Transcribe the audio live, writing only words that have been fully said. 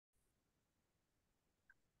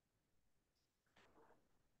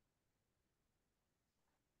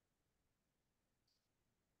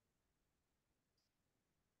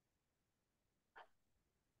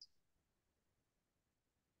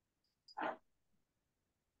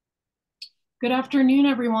Good afternoon,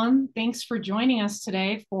 everyone. Thanks for joining us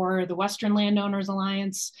today for the Western Landowners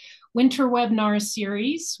Alliance Winter Webinar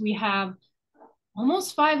Series. We have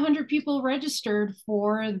almost 500 people registered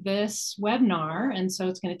for this webinar, and so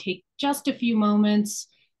it's going to take just a few moments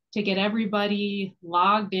to get everybody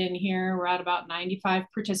logged in here. We're at about 95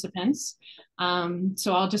 participants.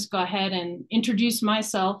 So I'll just go ahead and introduce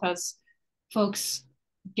myself as folks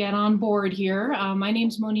get on board here. My name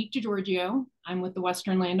is Monique DeGiorgio. I'm with the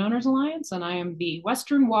Western Landowners Alliance, and I am the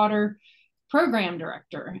Western Water Program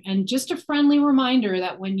Director. And just a friendly reminder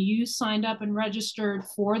that when you signed up and registered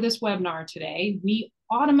for this webinar today, we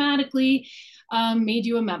automatically made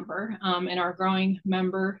you a member in our growing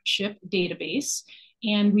membership database.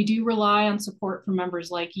 And we do rely on support from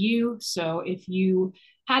members like you. So if you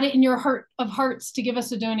had it in your heart of hearts to give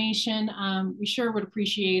us a donation, we sure would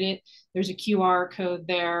appreciate it. There's a QR code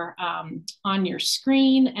there on your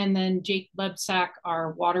screen. And then Jake Lebsack,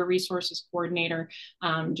 our Water Resources Coordinator,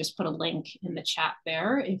 just put a link in the chat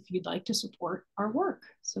there if you'd like to support our work.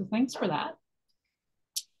 So thanks for that.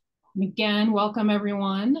 And again, welcome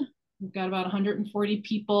everyone. We've got about 140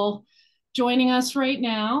 people joining us right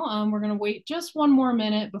now. We're going to wait just one more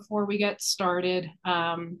minute before we get started.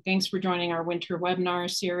 Thanks for joining our winter webinar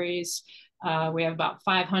series. We have about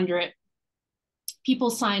 500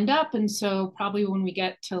 people signed up, and so probably when we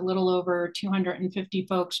get to a little over 250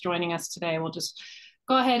 folks joining us today, we'll just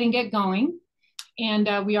go ahead and get going.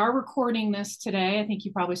 And we are recording this today. I think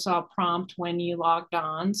you probably saw a prompt when you logged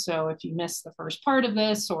on. So if you missed the first part of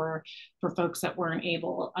this, or for folks that weren't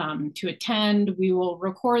able to attend, we will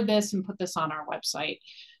record this and put this on our website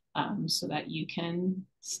so that you can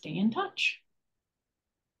stay in touch.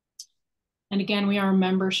 And again, we are a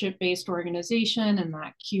membership-based organization, and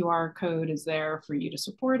that QR code is there for you to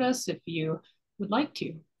support us if you would like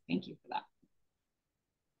to. Thank you for that.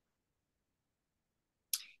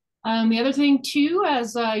 The other thing too,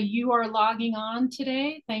 as you are logging on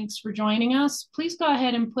today, thanks for joining us. Please go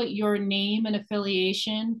ahead and put your name and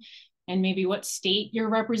affiliation and maybe what state you're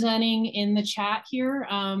representing in the chat here.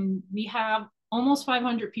 We have almost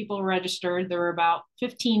 500 people registered. There were about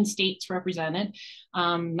 15 states represented,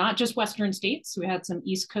 not just Western states. We had some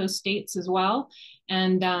East Coast states as well.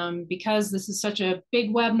 And because this is such a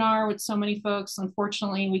big webinar with so many folks,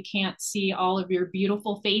 unfortunately, we can't see all of your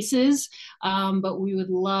beautiful faces, but we would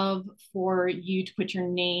love for you to put your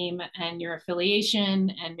name and your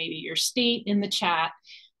affiliation and maybe your state in the chat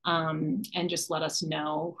and just let us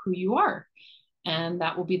know who you are. And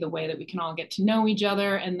that will be the way that we can all get to know each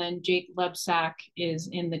other. And then Jake Lebsack is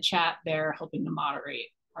in the chat there helping to moderate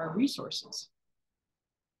our resources.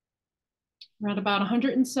 We're at about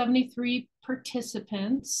 173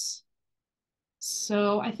 participants.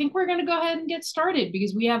 So I think we're going to go ahead and get started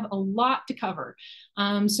because we have a lot to cover.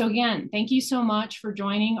 So again, thank you so much for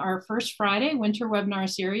joining our first Friday winter webinar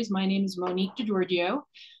series. My name is Monique DeGiorgio.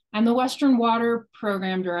 I'm the Western Water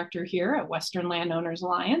Program Director here at Western Landowners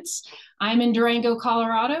Alliance. I'm in Durango,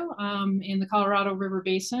 Colorado, in the Colorado River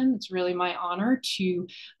Basin. It's really my honor to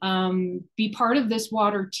be part of this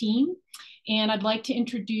water team. And I'd like to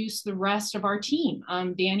introduce the rest of our team.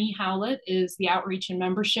 Danny Howlett is the Outreach and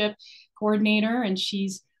Membership Coordinator, and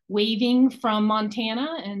she's waving from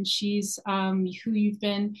Montana, and she's who you've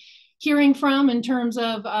been hearing from in terms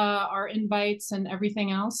of our invites and everything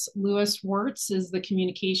else. Lewis Wirtz is the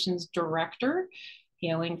Communications Director,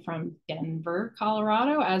 hailing from Denver,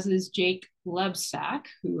 Colorado, as is Jake Lebsack,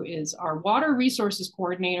 who is our Water Resources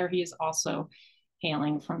Coordinator. He is also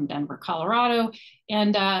hailing from Denver, Colorado.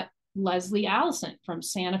 And Leslie Allison from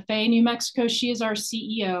Santa Fe, New Mexico. She is our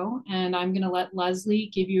CEO, and I'm going to let Leslie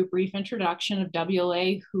give you a brief introduction of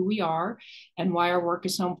WLA, who we are, and why our work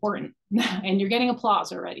is so important. And you're getting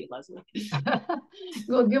applause already, Leslie.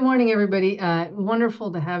 Well, good morning, everybody.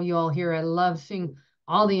 Wonderful to have you all here. I love seeing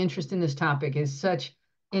all the interest in this topic. It's such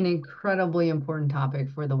an incredibly important topic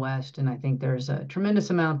for the West, and I think there's a tremendous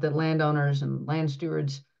amount that landowners and land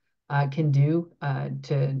stewards can do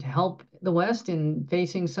to help the West in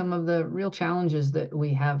facing some of the real challenges that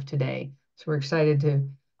we have today. So we're excited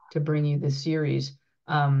to bring you this series.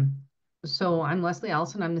 So I'm Leslie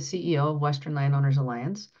Allison. I'm the CEO of Western Landowners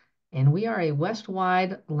Alliance, and we are a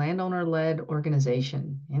West-wide landowner-led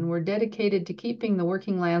organization, and we're dedicated to keeping the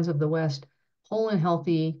working lands of the West whole and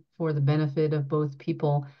healthy for the benefit of both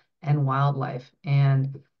people and wildlife.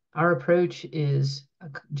 And our approach is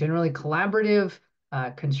generally collaborative,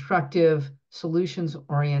 constructive,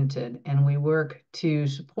 solutions-oriented, and we work to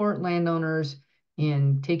support landowners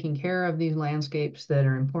in taking care of these landscapes that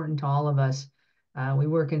are important to all of us. We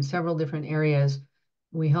work in several different areas,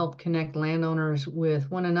 We help connect landowners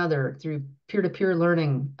with one another through peer-to-peer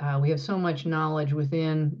learning. We have so much knowledge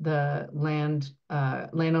within the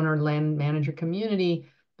landowner, land manager community,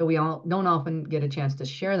 but we all don't often get a chance to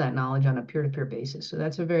share that knowledge on a peer-to-peer basis. So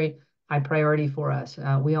that's a very high priority for us.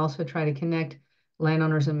 We also try to connect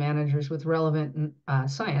landowners and managers with relevant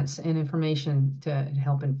science and information to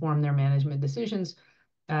help inform their management decisions.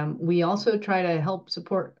 We also try to help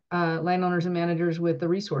support landowners and managers with the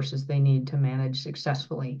resources they need to manage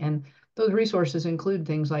successfully. And those resources include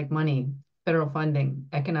things like money, federal funding,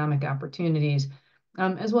 economic opportunities,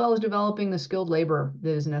 as well as developing the skilled labor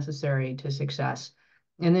that is necessary to success.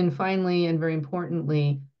 And then finally, and very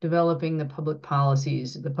importantly, developing the public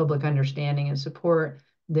policies, the public understanding and support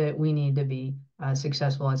that we need to be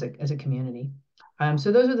successful as a community.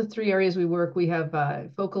 So those are the three areas we work. We have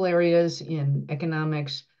focal areas in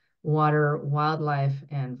economics, water, wildlife,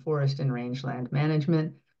 and forest and rangeland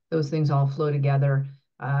management. Those things all flow together.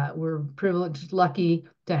 We're privileged, lucky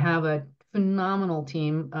to have a phenomenal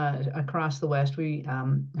team across the West. We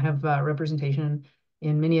have representation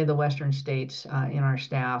in many of the Western states in our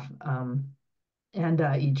staff, and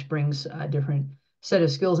each brings a different set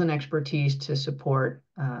of skills and expertise to support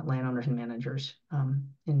landowners and managers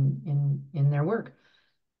in their work.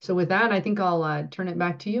 So with that, I think I'll turn it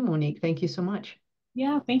back to you, Monique. Thank you so much.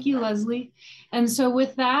 Yeah, thank you, Leslie. And so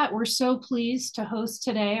with that, we're so pleased to host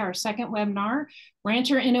today our second webinar,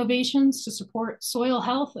 Rancher Innovations to Support Soil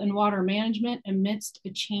Health and Water Management Amidst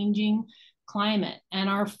a Changing Climate. And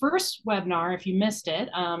our first webinar, if you missed it,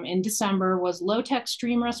 in December was low-tech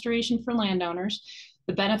stream restoration for landowners,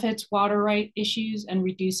 the benefits, water right issues, and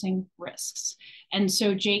reducing risks. And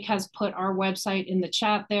so Jake has put our website in the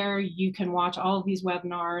chat there. You can watch all of these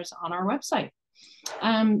webinars on our website.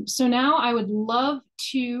 So now I would love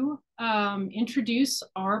to introduce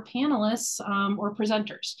our panelists or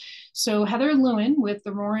presenters. So Heather Lewin with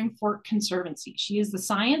the Roaring Fork Conservancy. She is the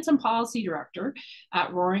Science and Policy Director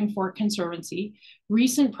at Roaring Fork Conservancy.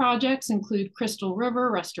 Recent projects include Crystal River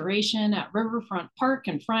restoration at Riverfront Park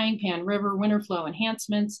and Frying Pan River winter flow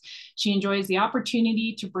enhancements. She enjoys the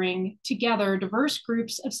opportunity to bring together diverse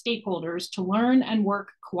groups of stakeholders to learn and work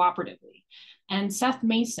cooperatively. And Seth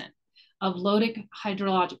Mason of Lodick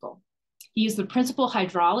Hydrological. He is the principal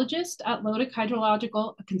hydrologist at Lodick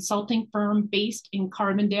Hydrological, a consulting firm based in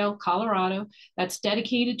Carbondale, Colorado, that's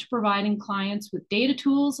dedicated to providing clients with data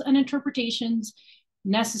tools and interpretations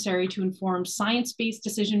necessary to inform science-based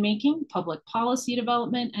decision-making, public policy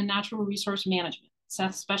development, and natural resource management.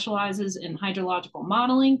 Seth specializes in hydrological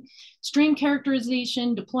modeling, stream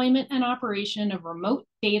characterization, deployment, and operation of remote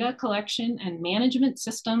data collection and management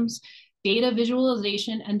systems, data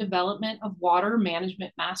visualization, and development of water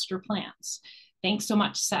management master plans. Thanks so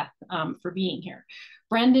much, Seth, for being here.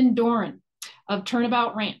 Brendan Doran of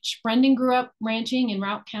Turnabout Ranch. Brendan grew up ranching in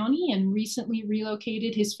Routt County and recently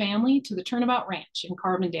relocated his family to the Turnabout Ranch in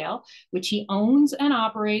Carbondale, which he owns and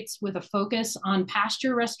operates with a focus on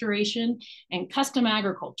pasture restoration and custom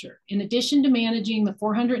agriculture. In addition to managing the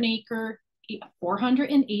 480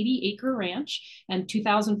 acre ranch and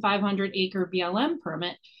 2,500 acre BLM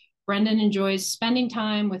permit, Brendan enjoys spending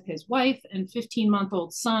time with his wife and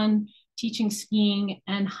 15-month-old son, teaching skiing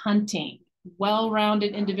and hunting.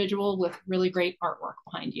 Well-rounded individual with really great artwork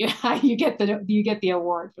behind you. You get the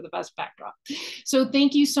award for the best backdrop. So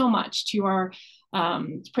thank you so much to our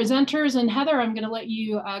presenters. And Heather, I'm going to let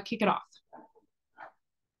you kick it off.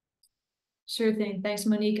 Sure thing. Thanks,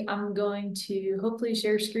 Monique. I'm going to hopefully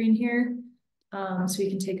share screen here so we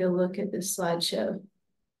can take a look at this slideshow.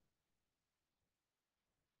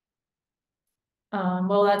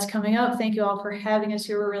 While that's coming up, thank you all for having us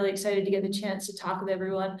here. We're really excited to get the chance to talk with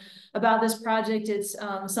everyone about this project. It's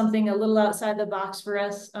something a little outside the box for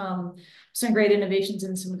us. Some great innovations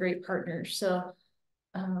and some great partners. So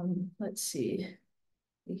let's see.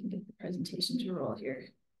 We can get the presentation to roll here.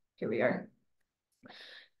 Here we are.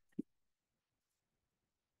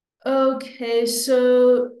 Okay,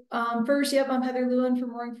 so first, I'm Heather Lewin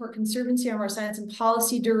from Roaring Fork Conservancy. I'm our Science and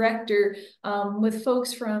Policy Director with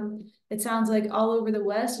folks from, it sounds like, all over the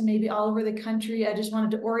West and maybe all over the country. I just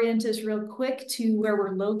wanted to orient us real quick to where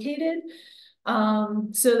we're located.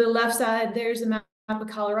 So the left side, there's a map of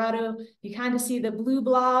Colorado. You kind of see the blue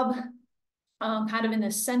blob kind of in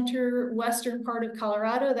the center western part of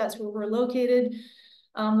Colorado. That's where we're located.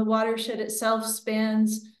 The watershed itself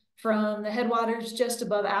spans from the headwaters just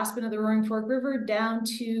above Aspen of the Roaring Fork River down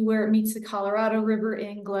to where it meets the Colorado River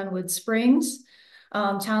in Glenwood Springs.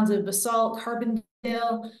 Towns of Basalt,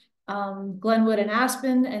 Carbondale, Glenwood, and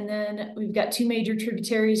Aspen. And then we've got two major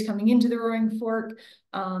tributaries coming into the Roaring Fork,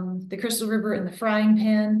 the Crystal River and the Frying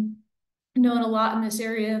Pan. Known a lot in this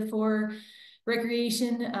area for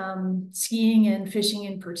recreation, skiing and fishing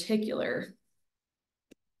in particular.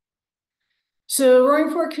 So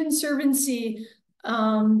Roaring Fork Conservancy,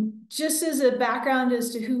 just as a background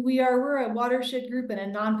as to who we are, we're a watershed group and a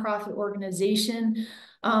nonprofit organization.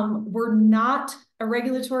 We're not a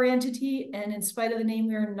regulatory entity, and in spite of the name,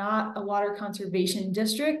 we are not a water conservation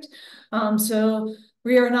district. So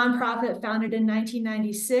we are a nonprofit founded in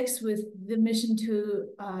 1996 with the mission to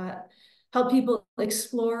help people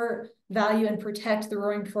explore, value, and protect the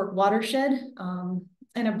Roaring Fork watershed.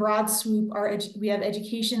 In a broad swoop, we have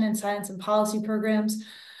education and science and policy programs.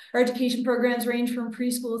 Our education programs range from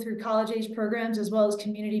preschool through college-age programs, as well as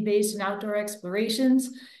community-based and outdoor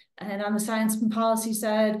explorations. And on the science and policy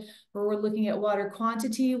side, where we're looking at water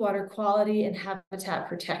quantity, water quality, and habitat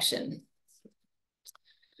protection.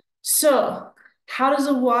 So how does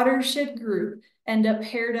a watershed group end up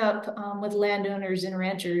paired up with landowners and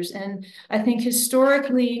ranchers? And I think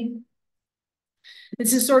historically,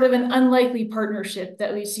 this is sort of an unlikely partnership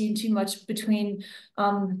that we've seen too much between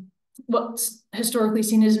what's historically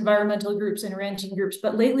seen as environmental groups and ranching groups.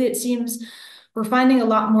 But lately it seems we're finding a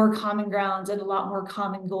lot more common grounds and a lot more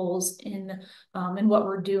common goals in what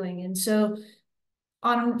we're doing. And so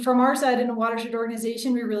from our side in a watershed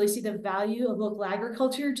organization, we really see the value of local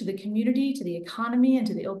agriculture to the community, to the economy, and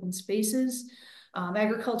to the open spaces.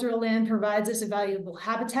 Agricultural land provides us a valuable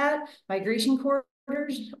habitat, migration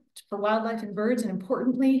corridors for wildlife and birds, and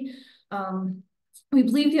importantly, we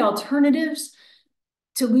believe the alternatives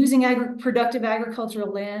to losing productive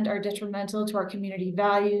agricultural land are detrimental to our community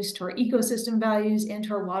values, to our ecosystem values, and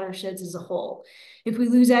to our watersheds as a whole. If we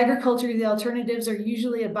lose agriculture, the alternatives are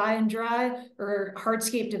usually a buy and dry or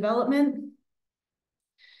hardscape development.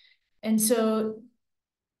 And so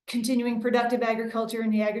continuing productive agriculture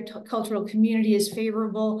in the agricultural community is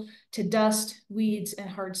favorable to dust, weeds, and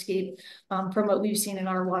hardscape from what we've seen in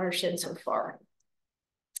our watershed so far.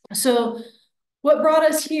 So what brought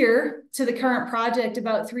us here to the current project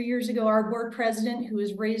about 3 years ago, our board president, who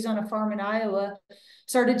was raised on a farm in Iowa,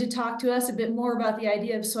 started to talk to us a bit more about the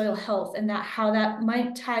idea of soil health and how that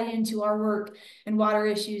might tie into our work and water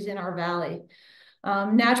issues in our valley.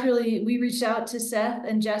 Naturally, we reached out to Seth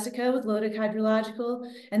and Jessica with Lodic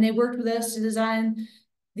Hydrological, and they worked with us to design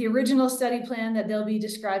the original study plan that they'll be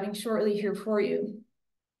describing shortly here for you.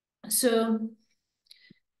 So,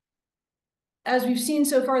 as we've seen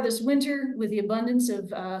so far this winter, with the abundance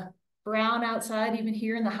of brown outside, even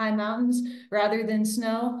here in the high mountains, rather than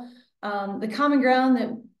snow, the common ground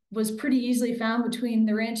that was pretty easily found between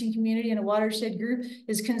the ranching community and a watershed group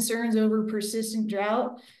is concerns over persistent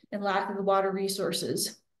drought and lack of water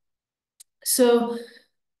resources. So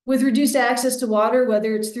with reduced access to water,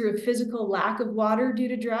 whether it's through a physical lack of water due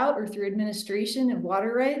to drought or through administration of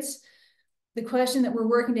water rights, the question that we're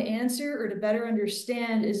working to answer or to better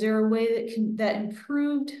understand, is there a way that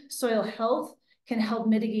improved soil health can help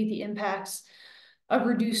mitigate the impacts of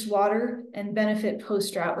reduced water and benefit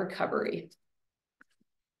post-drought recovery?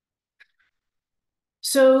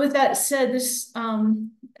 So with that said, this,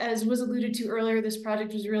 as was alluded to earlier, this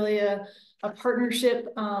project was really a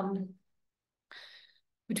partnership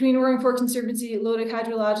between Roaring Fork Conservancy, Lodic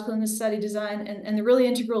Hydrological, and the study design, and the really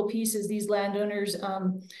integral piece is these landowners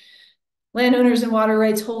and water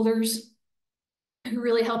rights holders who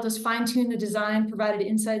really helped us fine-tune the design, provided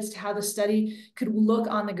insights to how the study could look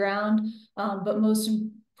on the ground, but most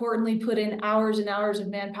importantly, put in hours and hours of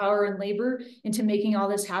manpower and labor into making all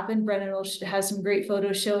this happen. Brennan has some great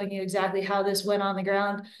photos showing you exactly how this went on the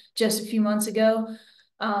ground just a few months ago.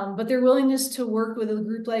 But their willingness to work with a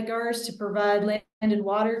group like ours to provide land and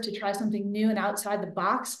water, to try something new and outside the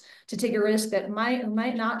box, to take a risk that might or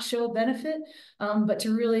might not show a benefit, but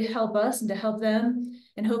to really help us and to help them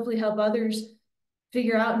and hopefully help others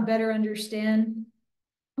figure out and better understand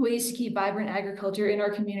ways to keep vibrant agriculture in our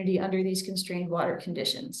community under these constrained water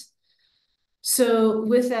conditions. So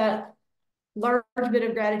with that large bit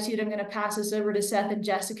of gratitude, I'm going to pass this over to Seth and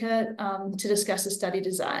Jessica to discuss the study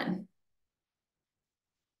design.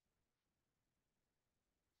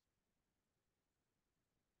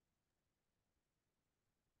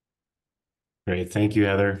 Great, thank you,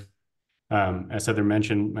 Heather. As Heather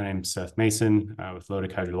mentioned, my name is Seth Mason with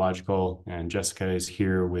Lodic Hydrological, and Jessica is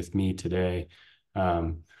here with me today.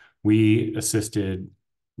 We assisted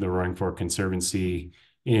the Roaring Fork Conservancy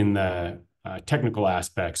in the technical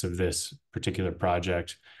aspects of this particular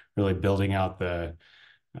project, really building out the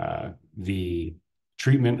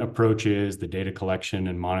treatment approaches, the data collection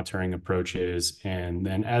and monitoring approaches. And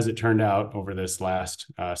then as it turned out over this last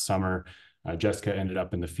summer, Jessica ended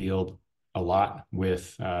up in the field a lot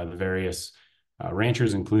with the various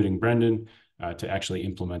ranchers, including Brendan, to actually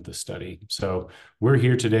implement the study. So we're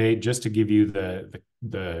here today just to give you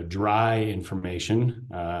the dry information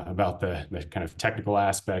about the kind of technical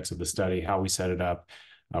aspects of the study, how we set it up,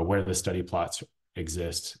 where the study plots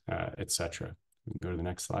exist, et cetera. Go to the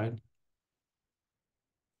next slide.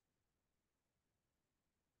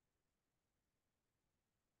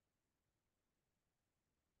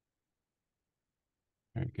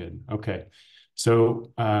 Very good. Okay.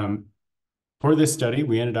 So for this study,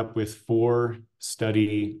 we ended up with 4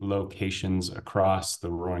 study locations across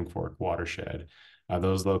the Roaring Fork watershed.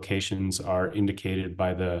 Those locations are indicated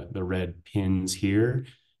by the red pins here.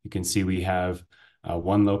 You can see we have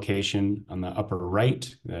one location on the upper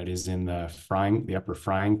right that is in the upper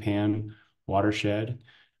frying pan watershed.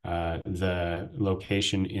 The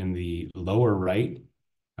location in the lower right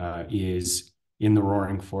is in the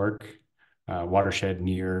Roaring Fork watershed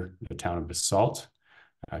near the town of Basalt.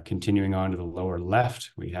 Continuing on to the lower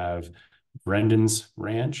left, we have Brendan's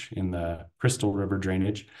Ranch in the Crystal River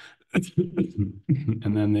drainage.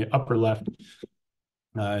 And then the upper left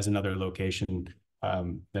is another location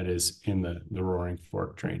that is in the Roaring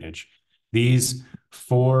Fork drainage. These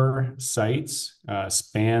 4 sites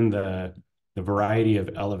span the variety of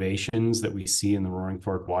elevations that we see in the Roaring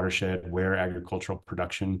Fork watershed where agricultural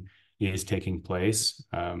production is taking place.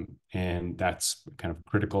 And that's kind of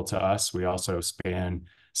critical to us. We also span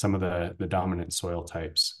some of the dominant soil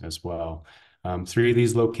types as well. 3 of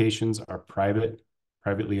these locations are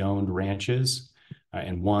privately owned ranches,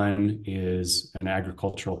 and one is an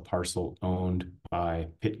agricultural parcel owned by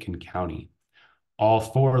Pitkin County. All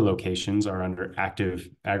 4 locations are under active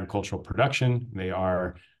agricultural production. They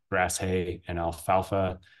are grass hay and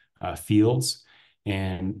alfalfa fields.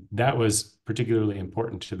 And that was particularly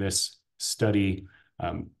important to this study.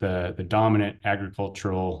 The dominant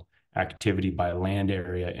agricultural activity by land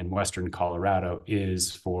area in Western Colorado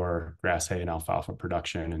is for grass hay and alfalfa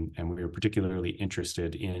production. And we were particularly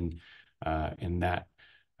interested in that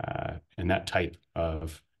type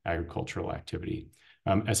of agricultural activity.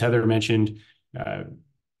 As Heather mentioned,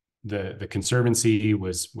 the Conservancy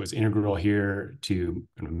was integral here to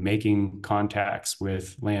making contacts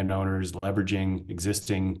with landowners, leveraging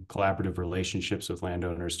existing collaborative relationships with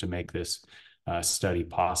landowners to make this study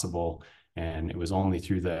possible. And it was only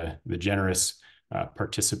through the generous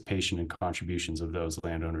participation and contributions of those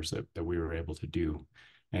landowners that we were able to do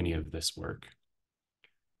any of this work.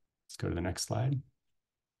 Let's go to the next slide.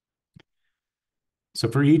 So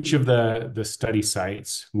for each of the study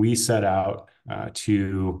sites, we set out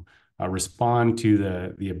to respond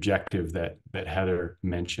to the objective that Heather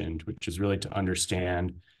mentioned, which is really to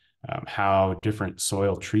understand how different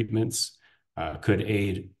soil treatments could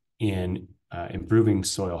aid in improving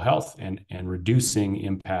soil health and reducing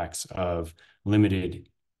impacts of limited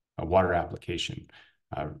water application,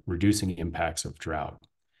 reducing impacts of drought.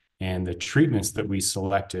 And the treatments that we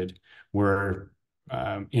selected were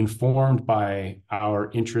informed by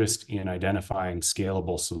our interest in identifying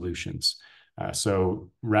scalable solutions.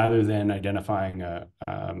 So rather than identifying a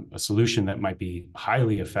solution that might be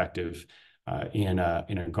highly effective in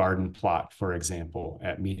a garden plot, for example,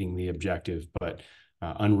 at meeting the objective, but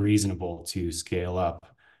unreasonable to scale up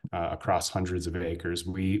across hundreds of acres,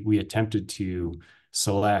 we attempted to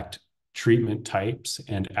select treatment types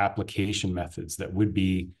and application methods that would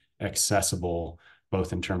be accessible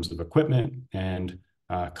both in terms of equipment and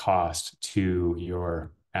cost to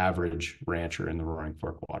your average rancher in the Roaring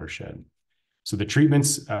Fork watershed. So the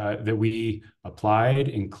treatments that we applied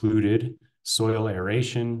included soil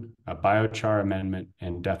aeration, a biochar amendment,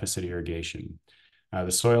 and deficit irrigation.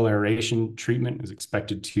 The soil aeration treatment is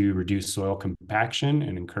expected to reduce soil compaction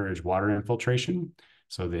and encourage water infiltration.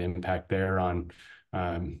 So the impact there on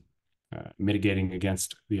mitigating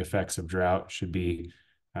against the effects of drought should be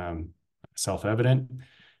self-evident.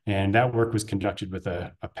 And that work was conducted with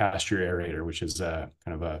a pasture aerator, which is kind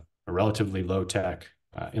of a relatively low-tech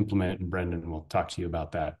implement, and Brendan will talk to you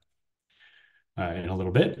about that in a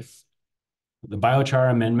little bit. The biochar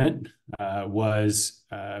amendment was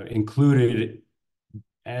included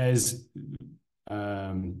as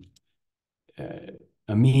a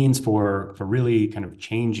means for really kind of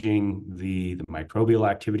changing the microbial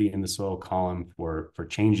activity in the soil column, for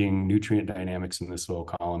changing nutrient dynamics in the soil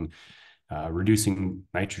column, reducing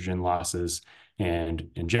nitrogen losses, and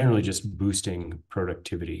generally just boosting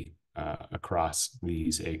productivity across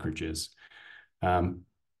these acreages.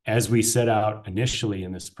 As we set out initially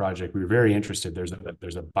in this project, we were very interested. There's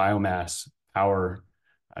a biomass power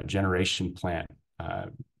generation plant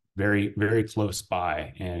very, very close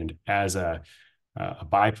by, and as a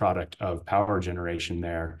byproduct of power generation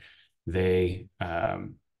there, they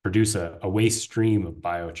produce a waste stream of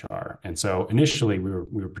biochar. And so initially we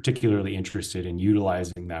were particularly interested in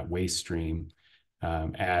utilizing that waste stream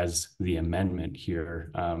as the amendment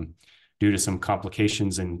here. Due to some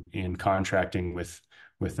complications in contracting with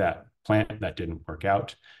that plant, that didn't work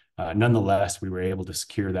out. Nonetheless, we were able to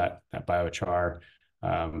secure that biochar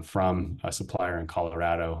from a supplier in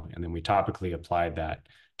Colorado, and then we topically applied that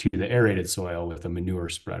to the aerated soil with a manure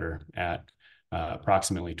spreader at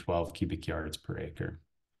approximately 12 cubic yards per acre.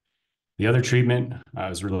 The other treatment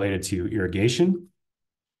is related to irrigation.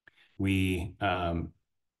 We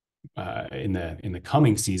in the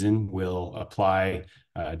coming season will apply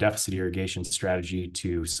a deficit irrigation strategy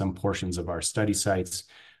to some portions of our study sites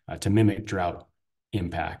to mimic drought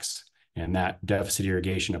impacts. And that deficit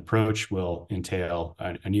irrigation approach will entail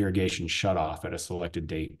an irrigation shutoff at a selected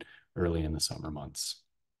date early in the summer months.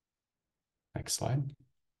 Next slide.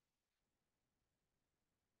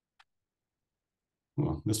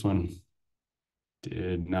 Well, this one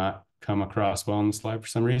did not come across well on the slide for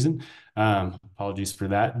some reason. Apologies for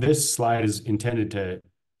that. This slide is intended to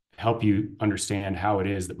help you understand how it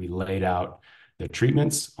is that we laid out the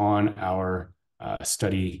treatments on our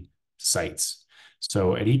study sites.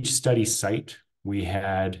 So at each study site, we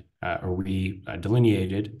had,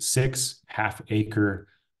 delineated 6 half-acre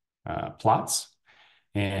plots,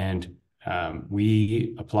 and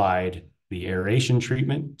we applied the aeration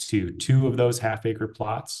treatment to 2 of those half-acre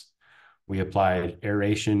plots. We applied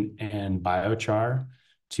aeration and biochar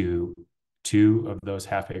to 2 of those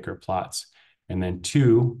half-acre plots, and then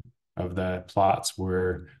 2 of the plots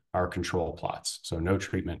were our control plots. So no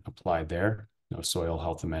treatment applied there, no soil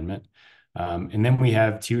health amendment. And then we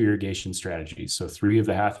have 2 irrigation strategies. So 3 of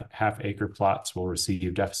the half-acre plots will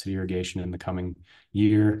receive deficit irrigation in the coming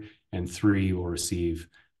year, and 3 will receive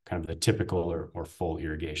kind of the typical or full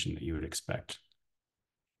irrigation that you would expect.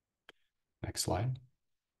 Next slide.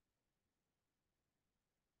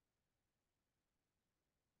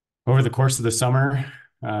 Over the course of the summer,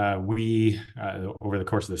 over the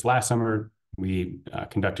course of this last summer, we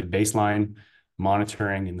conducted baseline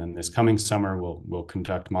monitoring, and then this coming summer, we'll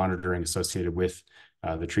conduct monitoring associated with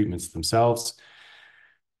the treatments themselves.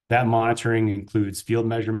 That monitoring includes field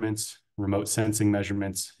measurements, remote sensing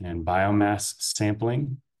measurements, and biomass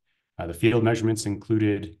sampling. The field measurements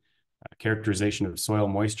included characterization of soil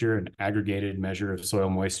moisture, an aggregated measure of soil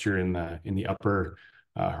moisture in the upper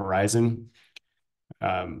horizon.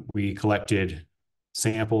 We collected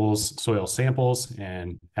soil samples,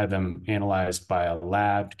 and had them analyzed by a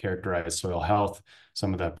lab to characterize soil health.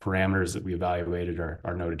 Some of the parameters that we evaluated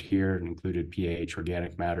are noted here and included pH,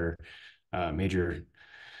 organic matter, major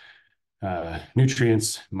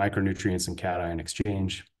nutrients, micronutrients, and cation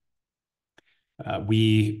exchange.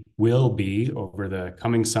 We will be, over the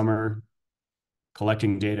coming summer,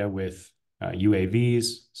 collecting data with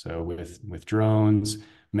UAVs, so with drones,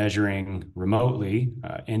 measuring remotely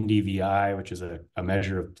NDVI, which is a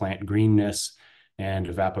measure of plant greenness, and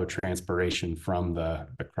evapotranspiration from the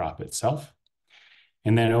crop itself.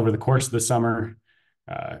 And then over the course of the summer,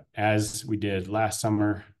 as we did last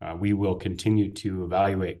summer, we will continue to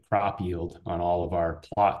evaluate crop yield on all of our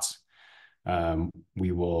plots.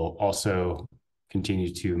 We will also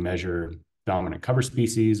continue to measure dominant cover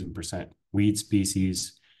species and percent weed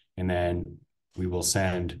species, and then we will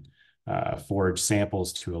send forage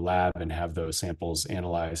samples to a lab and have those samples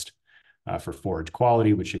analyzed for forage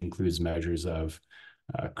quality, which includes measures of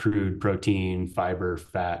crude protein, fiber,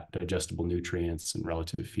 fat, digestible nutrients, and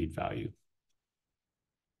relative feed value.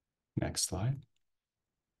 Next slide.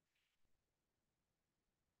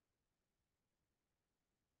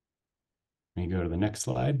 Let me go to the next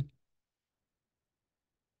slide.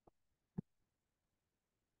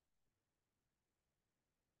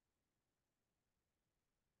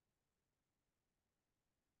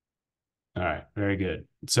 All right, very good.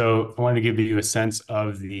 So I wanted to give you a sense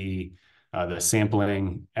of the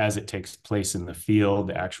sampling as it takes place in the field,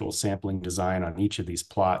 the actual sampling design on each of these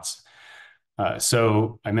plots.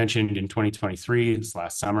 So I mentioned in 2023, this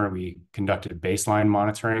last summer, we conducted baseline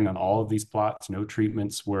monitoring on all of these plots. No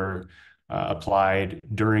treatments were applied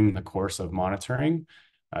during the course of monitoring.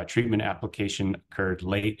 Treatment application occurred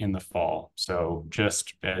late in the fall. So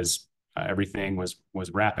just as everything was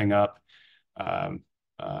wrapping up,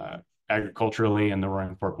 agriculturally in the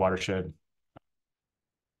Roaring Fork watershed,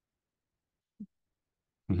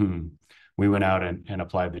 we went out and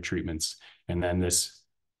applied the treatments. And then this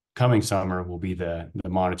coming summer will be the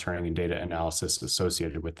monitoring and data analysis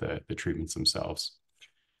associated with the treatments themselves.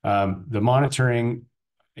 The monitoring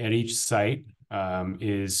at each site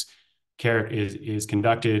is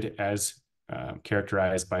conducted as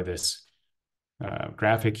characterized by this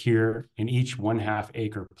graphic here, in each 1/2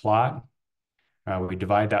 acre plot, we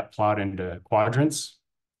divide that plot into quadrants,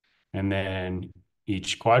 and then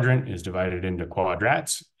each quadrant is divided into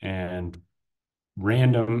quadrats, and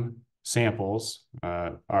random samples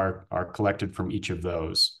are collected from each of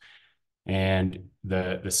those. And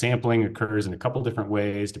the sampling occurs in a couple different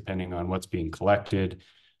ways depending on what's being collected.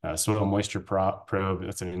 Soil moisture probe,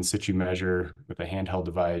 that's an in situ measure with a handheld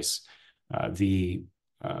device. The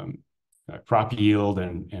crop yield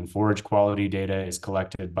and forage quality data is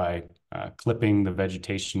collected by clipping the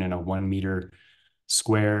vegetation in a 1 meter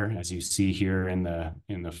square, as you see here in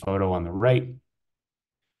the photo on the right.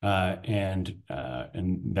 And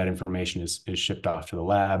that information is shipped off to the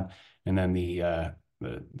lab, and then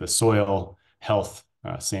the soil health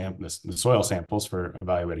the soil samples for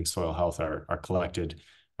evaluating soil health are collected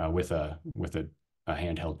with a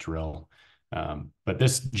handheld drill. But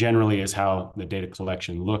this generally is how the data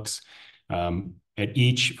collection looks. For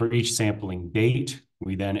each sampling date,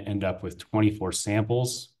 we then end up with 24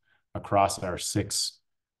 samples across our 6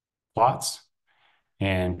 plots,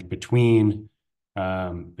 and between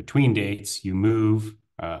dates, you move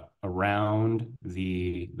around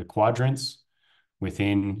the quadrants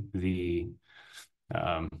within the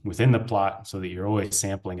plot, so that you're always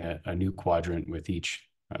sampling a new quadrant with each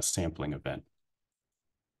sampling event.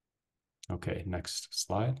 Okay, next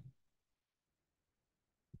slide.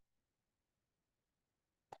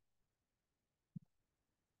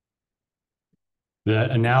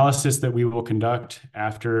 The analysis that we will conduct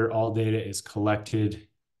after all data is collected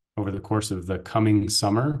over the course of the coming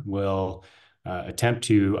summer will attempt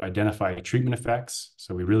to identify treatment effects.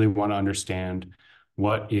 So we really want to understand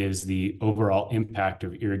what is the overall impact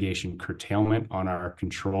of irrigation curtailment on our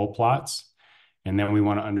control plots. And then we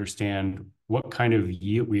want to understand what kind of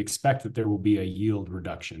yield. We expect that there will be a yield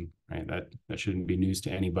reduction, right? That shouldn't be news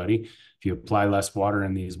to anybody. If you apply less water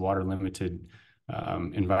in these water limited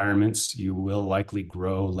environments, you will likely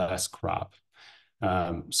grow less crop.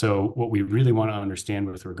 So what we really want to understand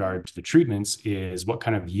with regard to the treatments is what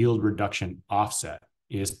kind of yield reduction offset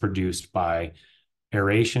is produced by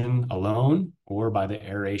aeration alone or by the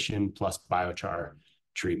aeration plus biochar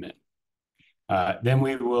treatment. Then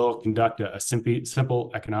we will conduct a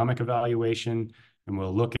simple economic evaluation, and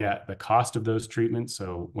we'll look at the cost of those treatments.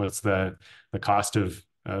 So what's the cost of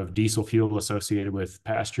diesel fuel associated with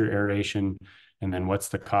pasture aeration, and then what's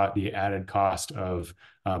the added cost of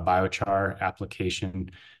biochar application,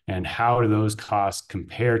 and how do those costs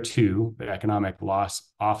compare to the economic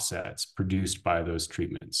loss offsets produced by those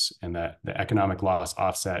treatments? And that the economic loss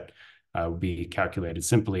offset will be calculated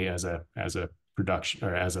simply as a production,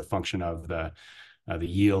 or as a function of the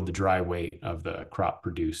yield, the dry weight of the crop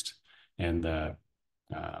produced, and the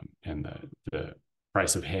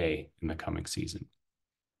price of hay in the coming season.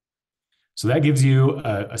 So that gives you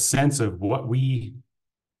a sense of what we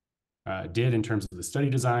did in terms of the study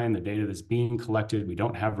design, the data that's being collected. We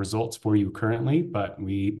don't have results for you currently, but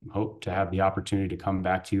we hope to have the opportunity to come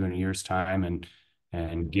back to you in a year's time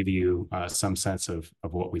and give you some sense of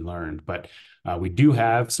what we learned. But we do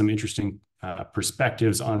have some interesting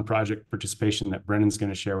perspectives on project participation that Brendan's going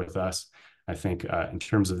to share with us. I think in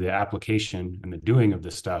terms of the application and the doing of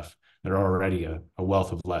this stuff, there are already a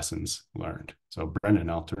wealth of lessons learned. So Brendan,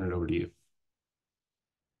 I'll turn it over to you.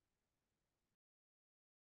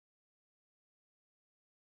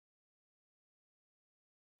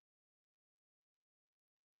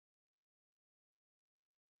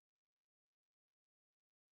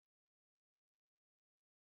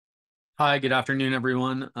 Hi, good afternoon,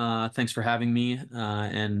 everyone. Thanks for having me.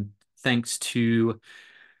 And thanks to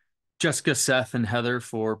Jessica, Seth, and Heather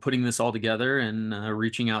for putting this all together and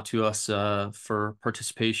reaching out to us for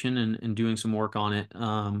participation and doing some work on it.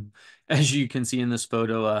 As you can see in this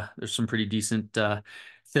photo, there's some pretty decent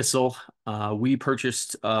thistle. We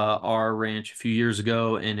purchased our ranch a few years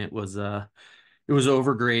ago, and it was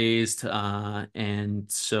overgrazed,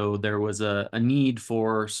 and so there was a need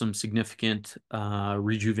for some significant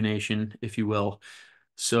rejuvenation, if you will.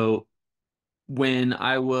 So when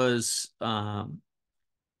I was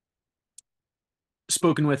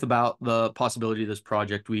spoken with about the possibility of this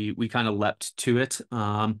project, we kind of leapt to it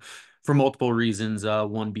for multiple reasons.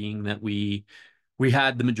 One being that we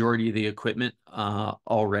had the majority of the equipment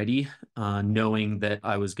already, knowing that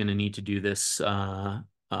I was going to need to do this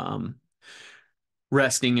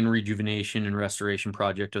resting and rejuvenation and restoration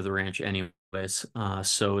project of the ranch anyways.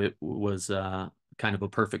 So it was kind of a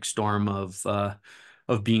perfect storm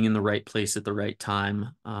of being in the right place at the right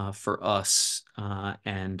time for us,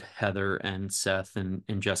 and Heather and Seth and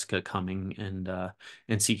Jessica coming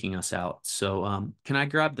and seeking us out. So can I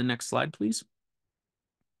grab the next slide, please?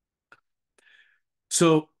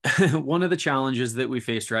 So one of the challenges that we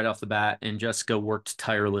faced right off the bat, and Jessica worked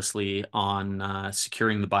tirelessly on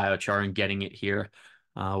securing the biochar and getting it here,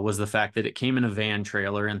 was the fact that it came in a van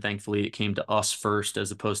trailer, and thankfully it came to us first as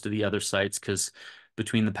opposed to the other sites, because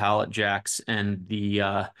between the pallet jacks and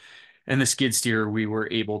the skid steer, we were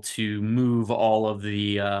able to move all of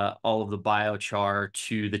the biochar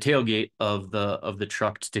to the tailgate of the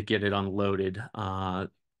truck to get it unloaded.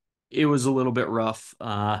 It was a little bit rough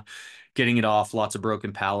getting it off, lots of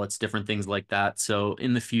broken pallets, different things like that. So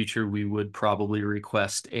in the future, we would probably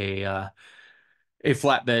request a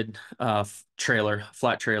flatbed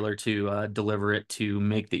flat trailer to deliver it, to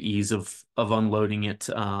make the ease of unloading it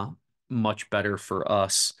much better for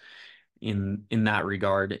us. In that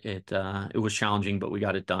regard, it was challenging, but we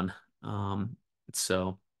got it done.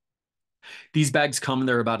 So these bags come,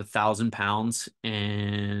 they're about 1,000 pounds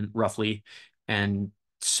and roughly, and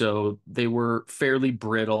so they were fairly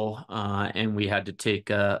brittle, and we had to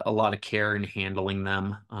take a lot of care in handling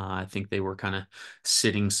them. I think they were kind of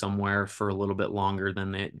sitting somewhere for a little bit longer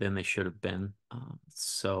than they should have been.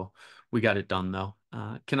 So we got it done though.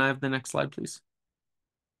 Can I have the next slide, please?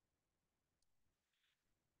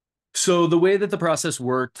 So the way that the process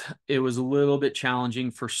worked, it was a little bit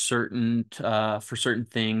challenging for certain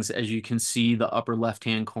things. As you can see, the upper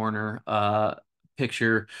left-hand corner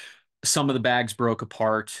picture, some of the bags broke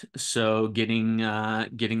apart. So getting a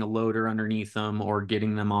loader underneath them or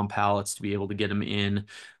getting them on pallets to be able to get them in,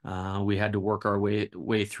 we had to work our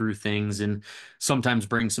way through things, and sometimes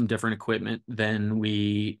bring some different equipment than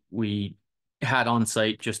we had on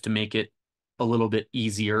site, just to make it a little bit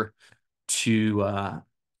easier to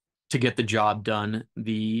get the job done.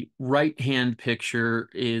 The right-hand picture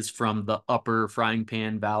is from the upper Frying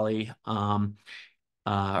Pan Valley,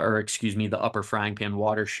 or excuse me, the upper Frying Pan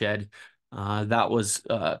watershed. That was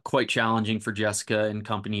quite challenging for Jessica and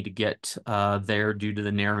company to get there, due to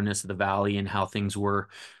the narrowness of the valley and how things were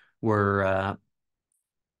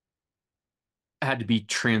had to be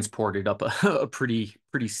transported up a pretty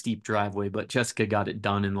steep driveway, but Jessica got it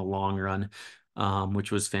done in the long run, which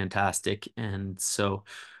was fantastic. And so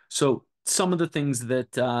some of the things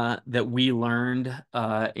that we learned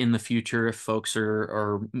in the future, if folks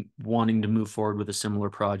are wanting to move forward with a similar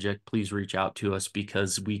project, please reach out to us,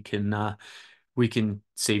 because we can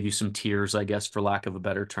save you some tears, I guess, for lack of a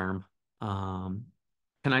better term. Can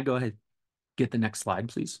I go ahead, get the next slide,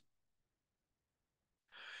 please?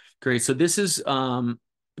 Great. So this is the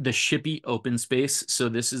Shippey open space. So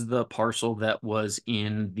this is the parcel that was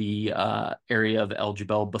in the area of El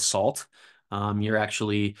Jebel basalt. You're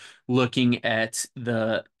actually looking at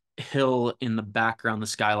the hill in the background. The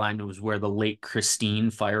skyline was where the Lake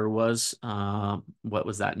Christine fire was. What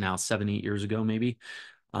was that now? 7-8 years ago, maybe.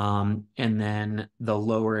 And then the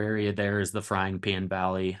lower area there is the Frying Pan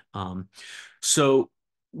Valley. So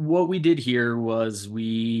what we did here was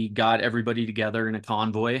we got everybody together in a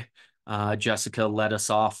convoy. Jessica led us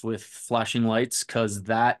off with flashing lights, because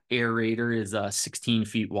that aerator is 16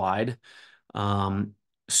 feet wide.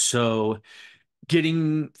 So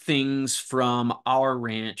getting things from our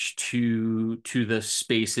ranch to the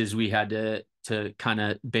spaces, we had to kind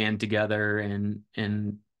of band together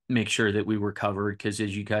and make sure that we were covered, because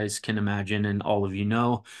as you guys can imagine, and all of you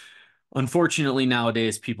know, unfortunately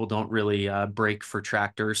nowadays people don't really brake for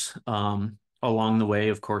tractors. Along the way,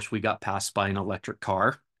 of course, we got passed by an electric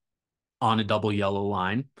car on a double yellow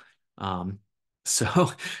line.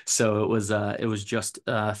 So it was just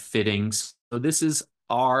fitting. So this is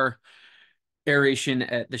our aeration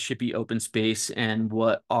at the Shippey open space, and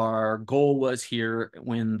what our goal was here,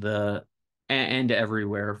 and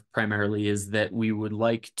everywhere primarily, is that we would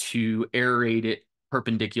like to aerate it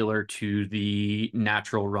perpendicular to the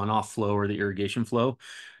natural runoff flow, or the irrigation flow,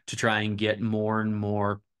 to try and get more and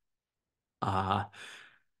more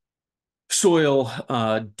soil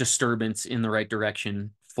disturbance in the right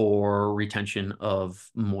direction for retention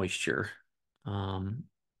of moisture. And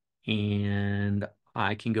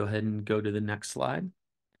I can go ahead and go to the next slide.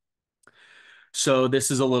 So this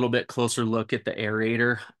is a little bit closer look at the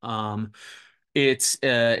aerator. It's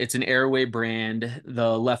an Airway brand.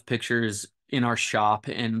 The left picture is in our shop,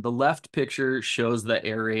 and the left picture shows the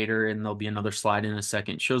aerator, and there'll be another slide in a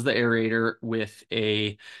second, shows the aerator with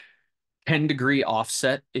a 10-degree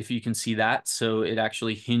offset, if you can see that. So it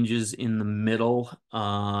actually hinges in the middle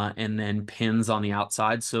and then pins on the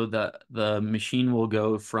outside. So the machine will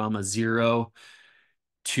go from a 0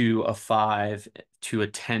 to a 5 to a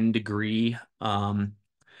 10-degree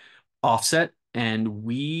offset. And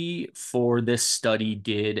we, for this study,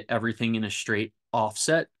 did everything in a straight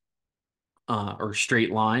offset or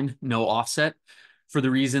straight line, no offset, for the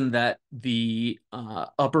reason that the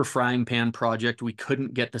upper frying pan project, we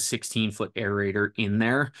couldn't get the 16-foot aerator in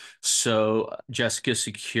there. So Jessica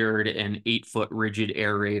secured an 8-foot rigid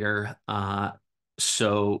aerator.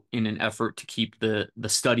 So in an effort to keep the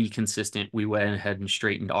study consistent, we went ahead and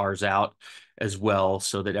straightened ours out as well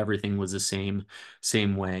so that everything was the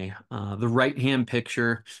same way. The right-hand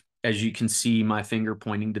picture, as you can see my finger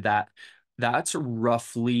pointing to that, that's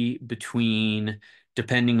roughly between,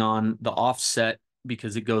 depending on the offset,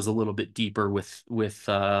 because it goes a little bit deeper with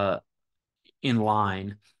in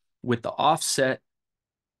line. With the offset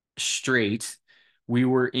straight, we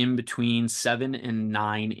were in between 7 and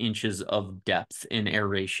 9 inches of depth in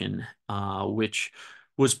aeration, which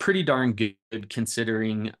was pretty darn good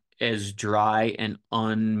considering as dry and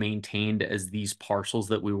unmaintained as these parcels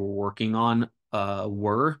that we were working on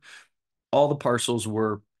were. All the parcels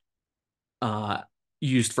were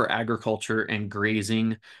used for agriculture and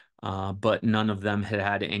grazing, but none of them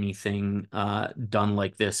had anything done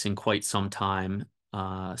like this in quite some time.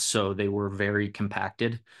 So they were very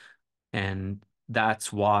compacted, and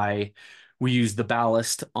that's why we use the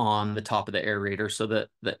ballast on the top of the aerator. So the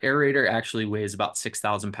aerator actually weighs about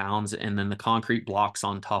 6,000 pounds, and then the concrete blocks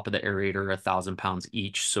on top of the aerator are 1,000 pounds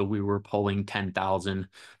each. So we were pulling 10,000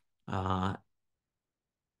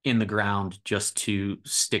 in the ground just to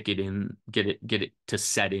stick it in, get it to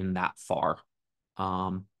set in that far.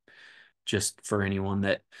 Just for anyone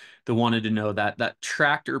that wanted to know, that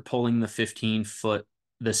tractor pulling the 16-foot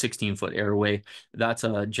airway, that's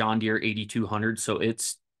a John Deere 8200. So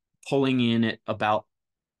it's pulling in at about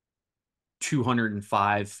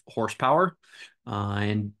 205 horsepower.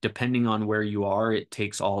 And depending on where you are, it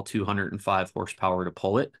takes all 205 horsepower to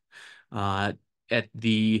pull it. At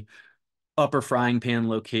the upper frying pan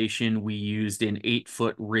location, we used an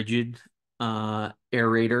 8-foot rigid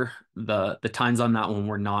aerator. The tines on that one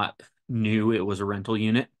were not new. It was a rental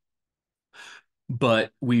unit.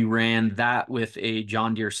 But we ran that with a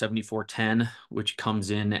John Deere 7410, which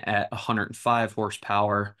comes in at 105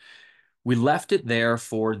 horsepower. We left it there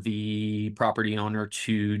for the property owner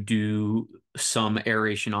to do some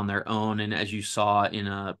aeration on their own. And as you saw in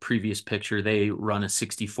a previous picture, they run a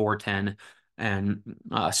 6410. And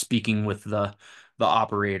speaking with the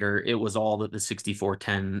operator, it was all that the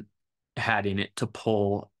 6410 had in it to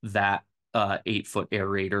pull that 8-foot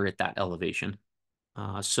aerator at that elevation.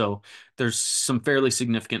 So there's some fairly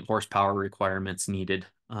significant horsepower requirements needed,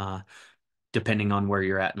 depending on where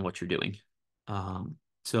you're at and what you're doing.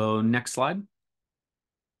 So next slide.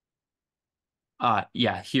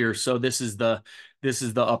 Yeah, here. So this is the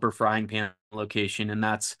upper frying pan location, and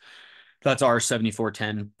that's our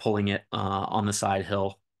 7410 pulling it on the side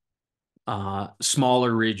hill.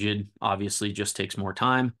 Smaller rigid obviously just takes more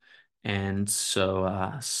time, and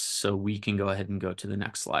so we can go ahead and go to the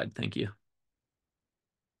next slide. Thank you.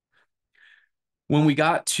 When we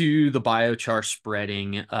got to the biochar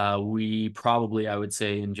spreading, we probably, I would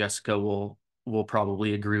say, and Jessica will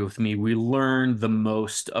probably agree with me, we learned the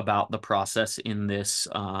most about the process in this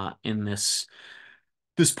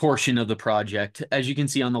portion of the project. As you can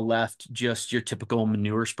see on the left, just your typical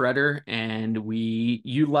manure spreader, and we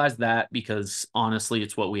utilized that because honestly,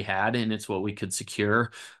 it's what we had and it's what we could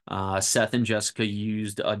secure. Seth and Jessica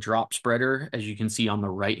used a drop spreader, as you can see on the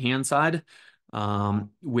right-hand side,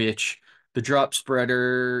 which the drop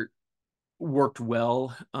spreader worked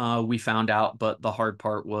well, we found out, but the hard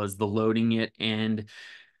part was the loading it, and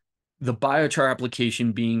the biochar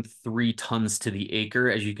application being 3 tons to the acre,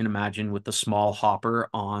 as you can imagine, with the small hopper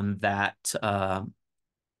on that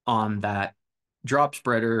drop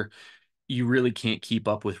spreader, you really can't keep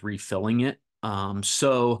up with refilling it.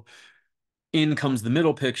 So in comes the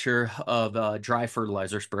middle picture of a dry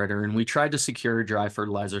fertilizer spreader, and we tried to secure a dry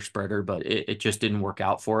fertilizer spreader, but it just didn't work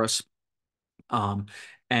out for us.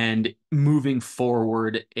 And moving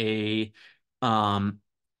forward, a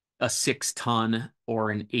 6-ton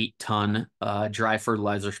or an 8-ton dry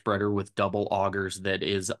fertilizer spreader with double augers that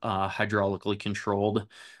is hydraulically controlled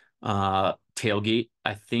tailgate,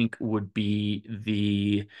 I think would be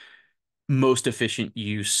the most efficient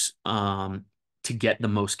use to get the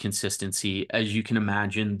most consistency. As you can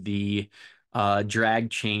imagine, the drag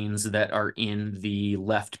chains that are in the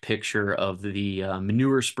left picture of the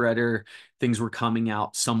manure spreader, things were coming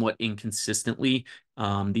out somewhat inconsistently.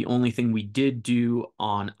 The only thing we did do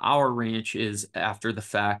on our ranch is, after the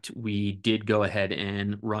fact, we did go ahead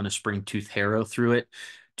and run a spring tooth harrow through it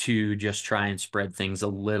to just try and spread things a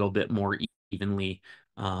little bit more evenly,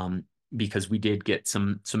 because we did get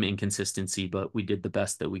some inconsistency, but we did the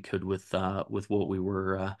best that we could with what we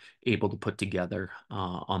were able to put together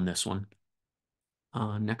on this one.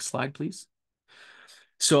 Next slide, please.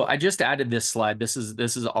 So I just added this slide. This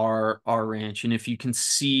is our ranch, and if you can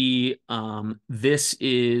see, this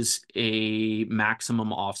is a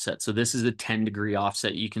maximum offset. So this is a 10-degree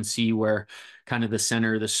offset. You can see where kind of the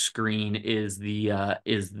center of the screen is the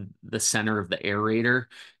center of the aerator,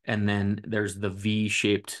 and then there's the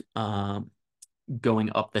V-shaped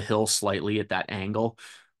going up the hill slightly at that angle.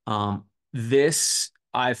 This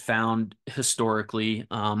I've found historically,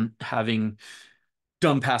 having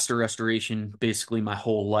done pasture restoration basically my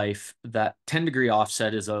whole life, that 10-degree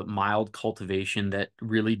offset is a mild cultivation that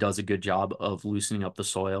really does a good job of loosening up the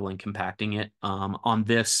soil and compacting it. On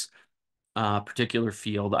this particular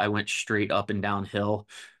field, I went straight up and downhill,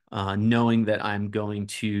 knowing that I'm going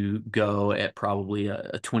to go at probably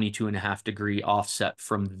a 22.5-degree offset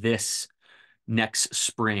from this next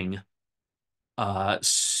spring,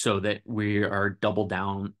 so that we are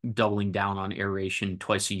doubling down on aeration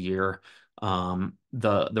twice a year.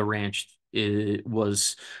 The ranch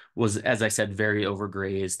was, as I said, very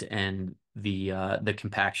overgrazed, and the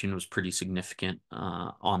compaction was pretty significant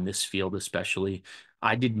on this field especially.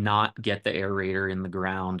 I did not get the aerator in the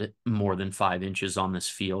ground more than 5 inches on this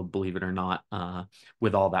field, believe it or not,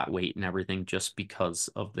 with all that weight and everything, just because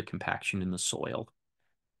of the compaction in the soil.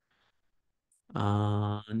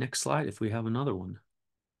 Next slide, if we have another one.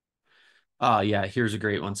 Yeah, here's a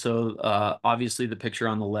great one. So obviously the picture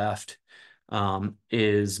on the left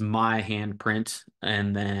is my handprint,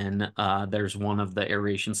 and then there's one of the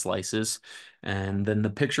aeration slices. And then the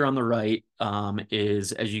picture on the right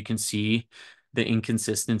is, as you can see, the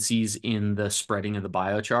inconsistencies in the spreading of the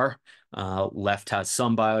biochar. Left has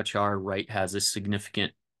some biochar, right has a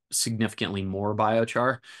significantly more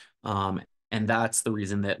biochar. And that's the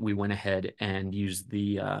reason that we went ahead and used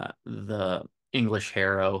the English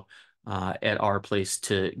harrow at our place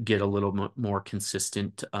to get a little more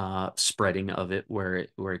consistent spreading of it, where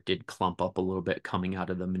it did clump up a little bit coming out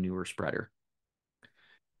of the manure spreader.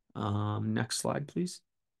 Next slide, please,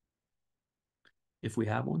 if we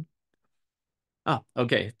have one. Oh,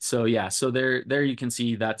 okay. So yeah, so there you can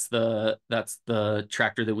see that's the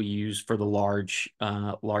tractor that we use for the large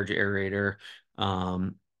aerator,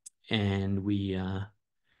 and we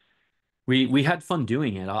had fun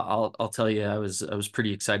doing it. I'll tell you, I was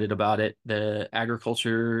pretty excited about it. The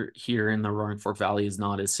agriculture here in the Roaring Fork Valley is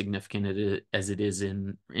not as significant as it is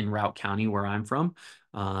in Routt County, where I'm from.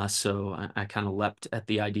 So I kind of leapt at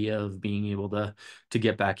the idea of being able to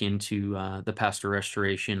get back into the pasture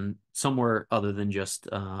restoration somewhere other than just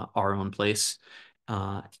our own place,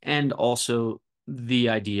 and also the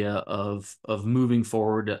idea of moving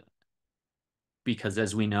forward, because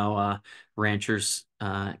as we know, ranchers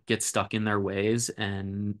get stuck in their ways,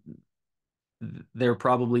 and there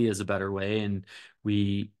probably is a better way. And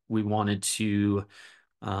we wanted to,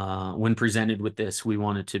 when presented with this, we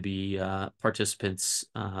wanted to be participants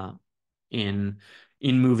in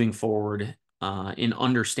moving forward, in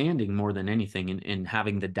understanding more than anything, in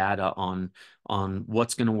having the data on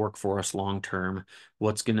what's going to work for us long term,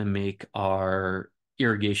 what's going to make our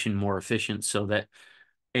irrigation more efficient, so that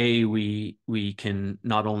we can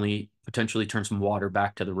not only potentially turn some water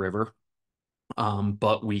back to the river,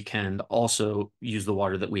 but we can also use the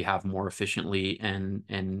water that we have more efficiently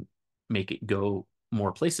and make it go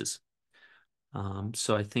more places.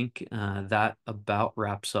 So I think that about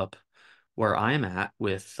wraps up where I'm at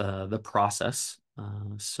with the process.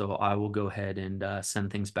 So I will go ahead and send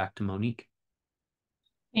things back to Monique.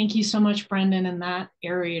 Thank you so much, Brendan. And that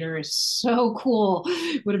aerator is so cool.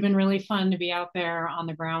 It would have been really fun to be out there on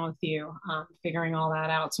the ground with you, figuring all that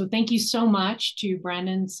out. So thank you so much to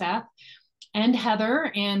Brendan, Seth, and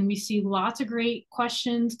Heather. And we see lots of great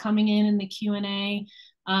questions coming in the Q&A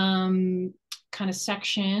kind of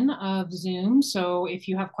section of Zoom. So if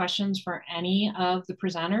you have questions for any of the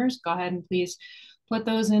presenters, go ahead and please put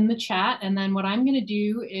those in the chat. And then what I'm going to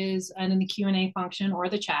do is, and in the Q&A function or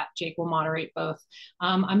the chat, Jake will moderate both.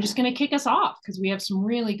 I'm just going to kick us off because we have some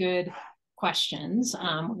really good questions.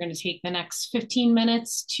 We're going to take the next 15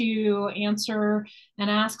 minutes to answer and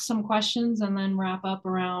ask some questions, and then wrap up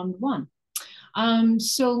around 1.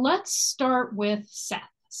 So let's start with Seth.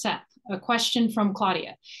 Seth, a question from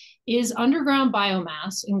Claudia. Is underground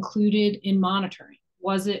biomass included in monitoring?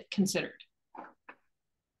 Was it considered?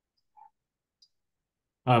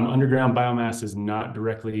 Underground biomass is not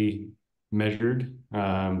directly measured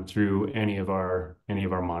through any of our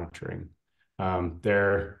monitoring.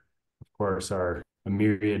 There, of course, are a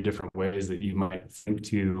myriad of different ways that you might think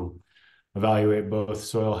to evaluate both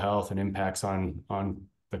soil health and impacts on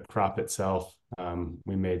the crop itself.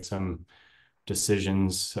 We made some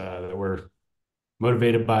decisions that were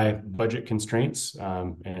motivated by budget constraints,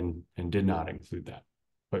 and did not include that.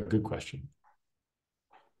 But good question.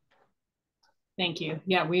 Thank you.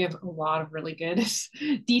 Yeah, we have a lot of really good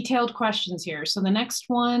detailed questions here. So the next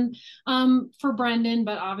one for Brendan,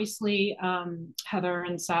 but obviously Heather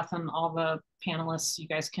and Seth and all the panelists, you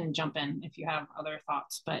guys can jump in if you have other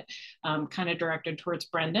thoughts, but kind of directed towards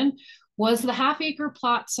Brendan. Was the half-acre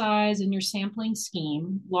plot size in your sampling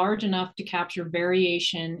scheme large enough to capture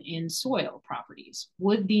variation in soil properties?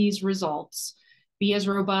 Would these results be as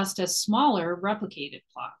robust as smaller replicated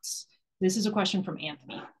plots? This is a question from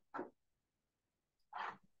Anthony.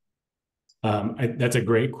 That's a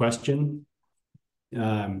great question.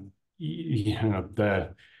 The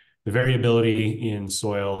variability in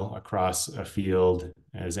soil across a field,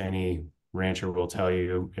 as any rancher will tell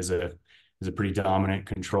you, is a pretty dominant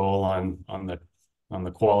control on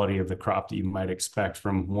the quality of the crop that you might expect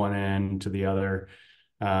from one end to the other.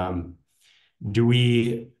 Are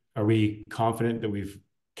we confident that we've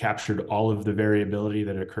captured all of the variability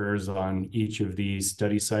that occurs on each of these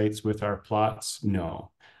study sites with our plots? No.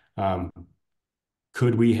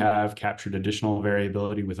 Could we have captured additional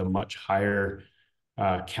variability with a much higher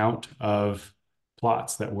count of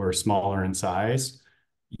plots that were smaller in size?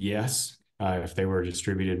 Yes, if they were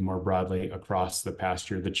distributed more broadly across the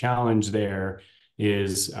pasture. The challenge there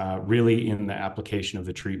is really in the application of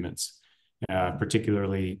the treatments.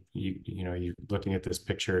 Particularly, you're looking at this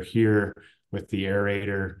picture here with the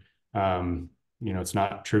aerator. It's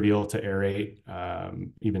not trivial to aerate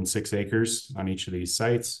even 6 acres on each of these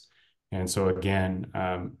sites. And so again,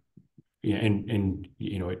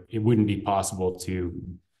 it wouldn't be possible to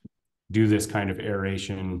do this kind of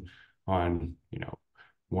aeration on,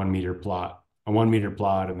 1 meter plot, a 1 meter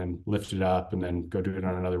plot, and then lift it up and then go do it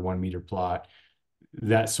on another 1 meter plot.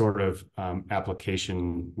 That sort of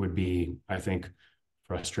application would be, I think,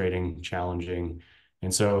 frustrating, challenging.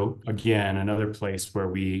 And so again, another place where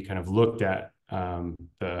we kind of looked at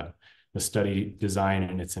the study design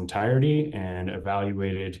in its entirety and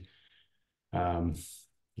evaluated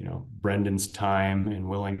Brendan's time and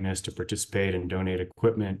willingness to participate and donate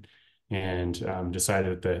equipment, and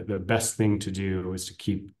decided that the best thing to do was to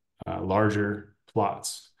keep larger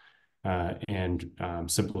plots and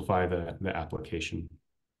simplify the application.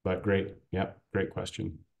 But great, yep, great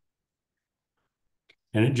question.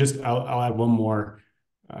 And I'll add one more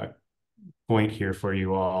point here for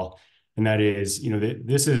you all, and that is,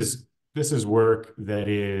 this is work that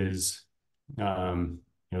is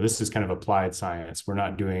this is kind of applied science. We're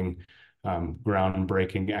not doing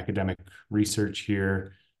groundbreaking academic research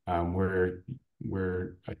here.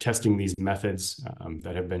 We're testing these methods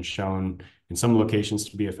that have been shown in some locations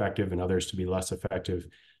to be effective and others to be less effective.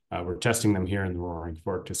 We're testing them here in the Roaring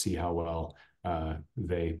Fork to see how well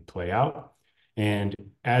they play out. And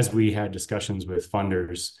as we had discussions with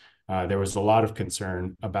funders, there was a lot of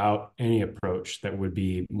concern about any approach that would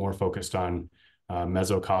be more focused on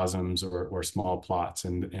mesocosms or small plots.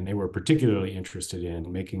 And they were particularly interested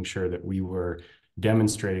in making sure that we were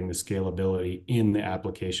demonstrating the scalability in the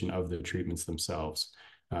application of the treatments themselves.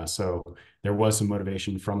 So there was some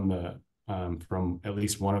motivation from at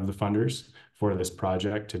least one of the funders for this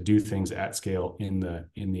project to do things at scale in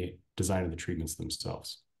the design of the treatments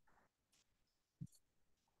themselves.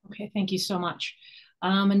 Okay, thank you so much.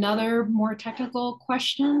 Another more technical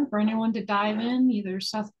question for anyone to dive in, either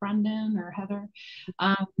Seth, Brendan, or Heather.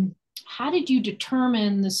 How did you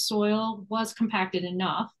determine the soil was compacted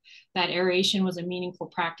enough that aeration was a meaningful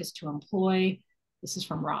practice to employ? This is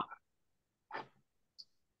from Rob.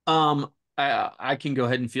 I can go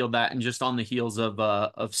ahead and field that. And just on the heels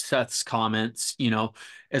of Seth's comments,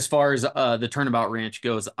 as far as the Turnabout Ranch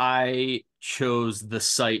goes, I chose the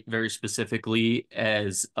site very specifically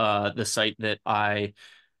as the site that I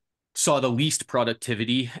saw the least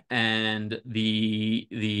productivity and the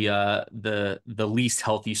least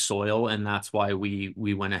healthy soil, and that's why we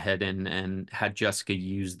went ahead and had Jessica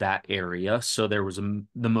use that area. So there was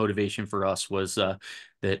the motivation for us was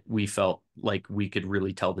that we felt like we could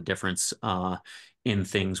really tell the difference in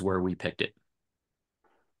things where we picked it.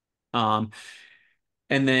 And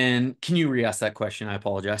then can you re-ask that question? I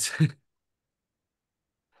apologize.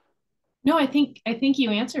 No, I think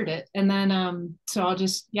you answered it. And then so I'll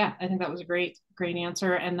just, yeah, I think that was a great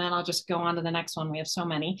answer. And then I'll just go on to the next one. We have so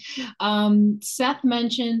many. Seth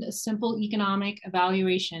mentioned a simple economic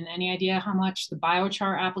evaluation. Any idea how much the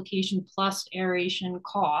biochar application plus aeration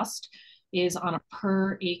cost is on a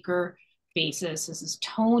per acre basis? This is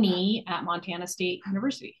Tony at Montana State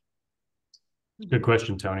University. Good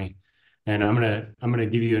question, Tony. And I'm gonna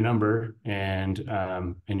give you a number, and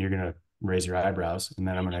you're gonna raise your eyebrows, and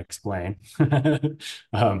then I'm going to explain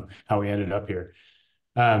how we ended up here.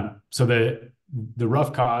 So the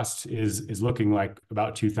rough cost is looking like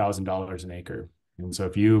about $2,000 an acre. And so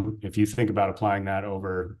if you think about applying that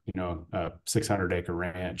over, a 600-acre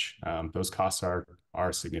ranch, those costs are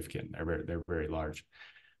significant. They're very large.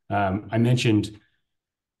 I mentioned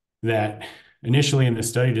that initially in the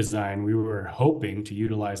study design, we were hoping to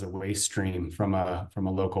utilize a waste stream from a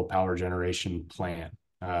local power generation plant,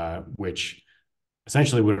 which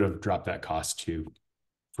essentially would have dropped that cost to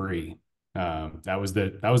free. That was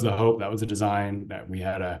the hope. That was the design, that we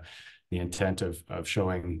had the intent of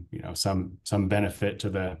showing some benefit to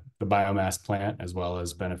the biomass plant as well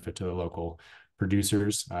as benefit to the local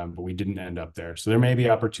producers, but we didn't end up there. So there may be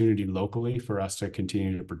opportunity locally for us to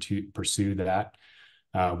continue to pursue that,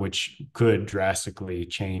 which could drastically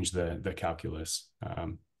change the calculus.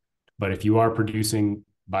 But if you are producing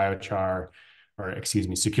biochar,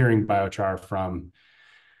 securing biochar from,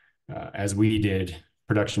 as we did,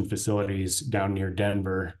 production facilities down near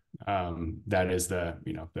Denver, that is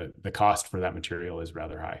the cost for that material is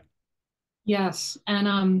rather high. Yes,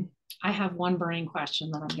 and I have one burning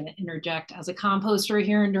question that I'm going to interject. As a composter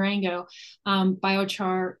here in Durango,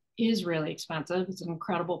 biochar is really expensive. It's an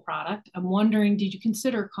incredible product. I'm wondering, did you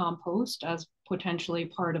consider compost as potentially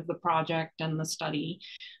part of the project and the study,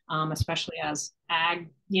 especially as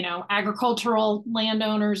agricultural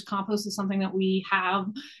landowners? Compost is something that we have,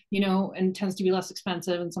 and tends to be less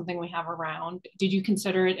expensive and something we have around. Did you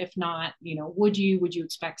consider it? If not, would you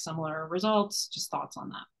expect similar results? Just thoughts on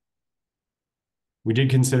that. We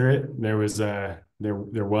did consider it. There was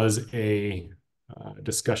a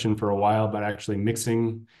discussion for a while about actually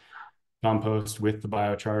mixing compost with the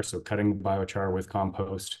biochar, so cutting biochar with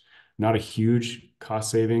compost. Not a huge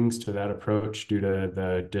cost savings to that approach due to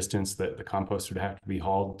the distance that the compost would have to be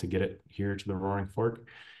hauled to get it here to the Roaring Fork.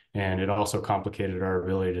 And it also complicated our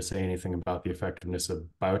ability to say anything about the effectiveness of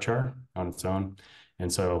biochar on its own.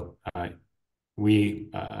 And so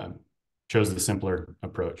we chose the simpler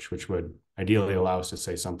approach, which would ideally allow us to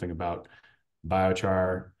say something about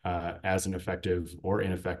biochar as an effective or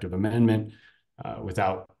ineffective amendment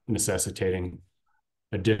without necessitating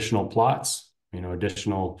additional plots,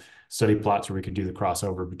 additional study plots where we could do the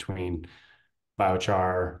crossover between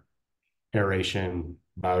biochar, aeration,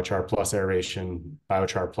 biochar plus aeration,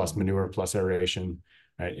 biochar plus manure plus aeration,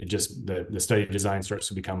 right? It just, the study design starts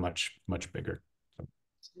to become much, much bigger.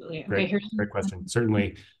 Absolutely. Great question.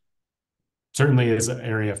 Certainly is an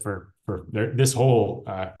area for this whole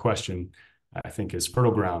question, I think, is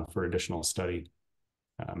fertile ground for additional study.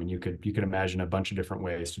 And you could imagine a bunch of different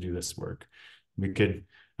ways to do this work. We could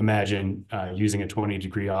imagine using a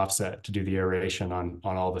 20-degree offset to do the aeration on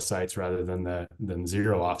all the sites rather than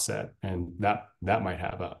zero offset, and that might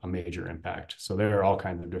have a major impact. So there are all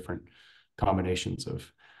kinds of different combinations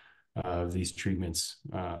of these treatments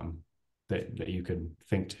that you could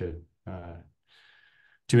think to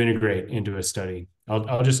integrate into a study.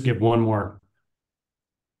 I'll just give one more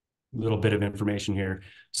little bit of information here.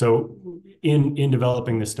 So in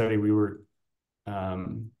developing the study, we were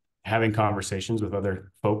having conversations with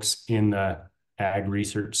other folks in the ag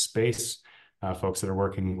research space, folks that are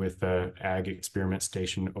working with the ag experiment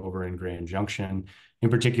station over in Grand Junction. In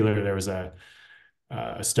particular, there was a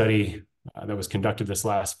study that was conducted this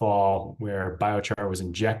last fall where biochar was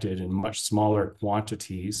injected in much smaller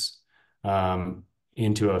quantities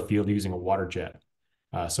into a field using a water jet.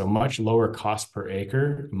 So much lower cost per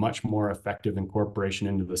acre, much more effective incorporation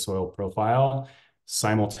into the soil profile,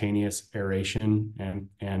 simultaneous aeration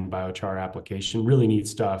and biochar application. Really neat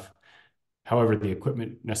stuff. However, the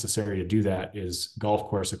equipment necessary to do that is golf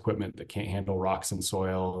course equipment that can't handle rocks and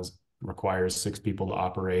soil, requires 6 people to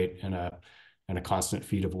operate and a constant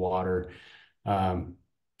feed of water.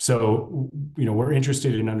 So, we're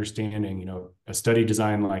interested in understanding, a study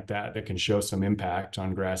design like that can show some impact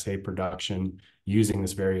on grass hay production using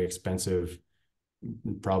this very expensive,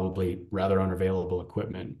 probably rather unavailable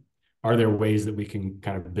equipment. Are there ways that we can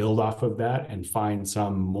kind of build off of that and find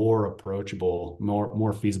some more approachable,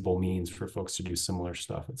 more feasible means for folks to do similar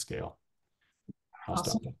stuff at scale? I'll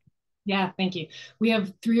Awesome. stop there. Yeah, thank you. We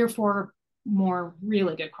have 3 or 4 more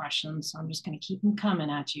really good questions, so I'm just going to keep them coming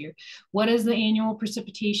at you. What is the annual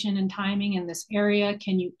precipitation and timing in this area?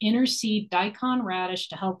 Can you interseed daikon radish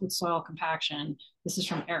to help with soil compaction? This is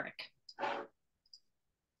from Eric.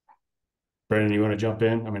 Brendan, you want to jump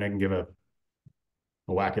in? I mean, I can give a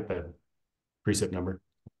whack at the precip number.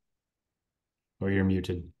 Or you're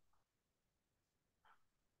muted.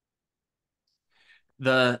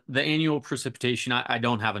 The annual precipitation, I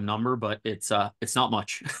don't have a number, but it's not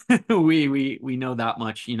much. we know that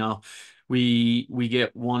much. We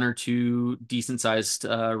get 1 or 2 decent sized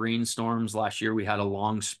rainstorms. Last year we had a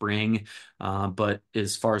long spring, but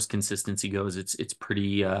as far as consistency goes, it's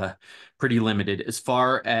pretty limited. As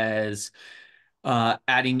far as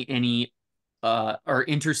adding any or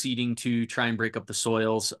interseeding to try and break up the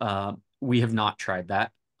soils. We have not tried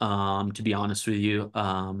that, to be honest with you.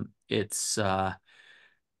 It's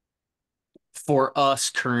for us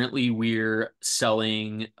currently, we're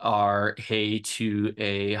selling our hay to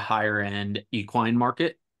a higher end equine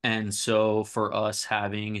market. And so for us,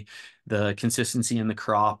 having the consistency in the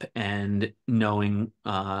crop and knowing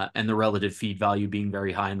and the relative feed value being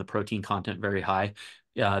very high and the protein content very high,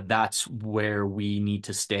 that's where we need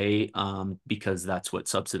to stay, because that's what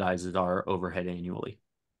subsidizes our overhead annually.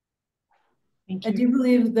 Thank I you. do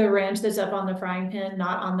believe the ranch that's up on the frying pan,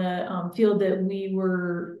 not on the field that we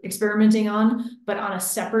were experimenting on, but on a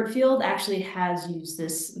separate field, actually has used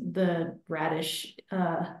the radish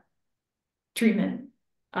treatment.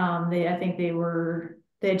 I think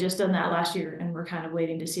they had just done that last year, and we're kind of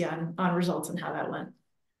waiting to see on results and how that went.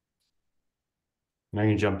 And I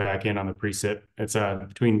can jump back in on the precip. It's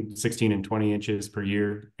between 16 and 20 inches per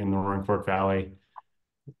year in the Roaring Fork Valley,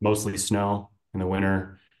 mostly snow in the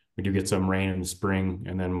winter. We do get some rain in the spring,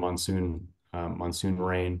 and then monsoon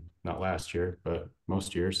rain, not last year, but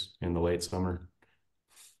most years in the late summer.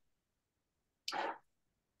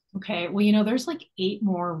 Okay, well, there's like 8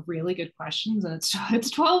 more really good questions, and it's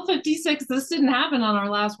 12:56. This didn't happen on our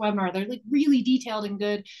last webinar. They're like really detailed and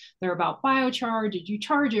good. They're about biochar. Did you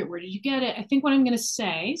charge it? Where did you get it? I think what I'm going to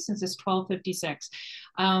say, since it's 12:56,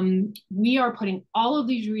 we are putting all of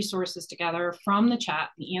these resources together from the chat,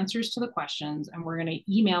 the answers to the questions, and we're going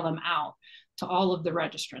to email them out to all of the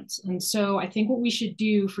registrants. And so I think what we should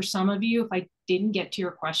do for some of you, if I didn't get to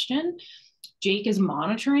your question, Jake is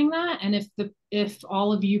monitoring that. And if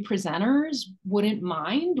all of you presenters wouldn't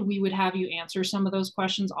mind, we would have you answer some of those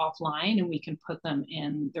questions offline, and we can put them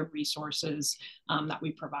in the resources that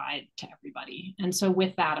we provide to everybody. And so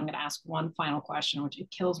with that, I'm going to ask one final question, which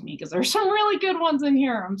it kills me because there's some really good ones in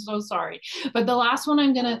here. I'm so sorry. But the last one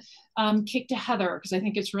I'm going to kick to Heather, because I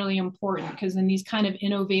think it's really important, because in these kind of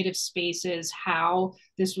innovative spaces, how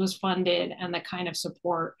this was funded and the kind of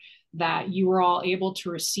support that you were all able to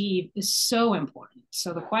receive is so important.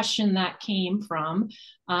 So the question that came from,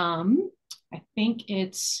 I think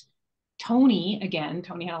it's Tony, again,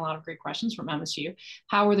 Tony had a lot of great questions from MSU.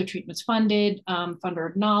 How were the treatments funded? Funder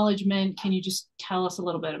acknowledgement. Can you just tell us a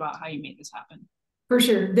little bit about how you made this happen? For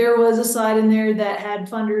sure. There was a slide in there that had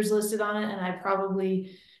funders listed on it, and I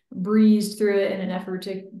probably breezed through it in an effort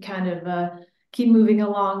to kind of keep moving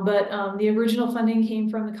along. But the original funding came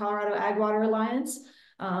from the Colorado Ag Water Alliance.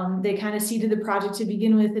 They kind of seeded the project to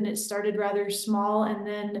begin with, and it started rather small. And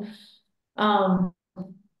then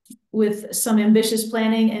with some ambitious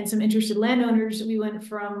planning and some interested landowners, we went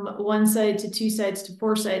from 1 site to 2 sites to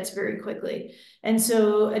 4 sites very quickly. And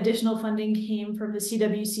so additional funding came from the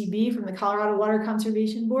CWCB, from the Colorado Water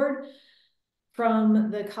Conservation Board,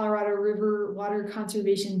 from the Colorado River Water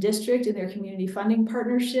Conservation District and their community funding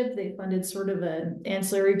partnership. They funded sort of an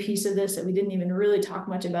ancillary piece of this that we didn't even really talk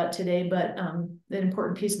much about today, but an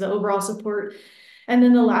important piece of the overall support. And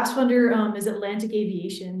then the last funder is Atlantic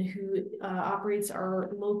Aviation, who operates our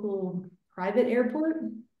local private airport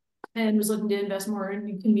and was looking to invest more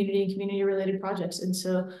in community and community-related projects. And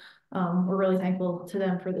so we're really thankful to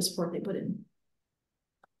them for the support they put in.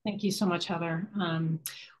 Thank you so much, Heather.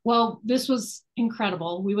 Well, this was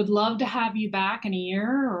incredible. We would love to have you back in a year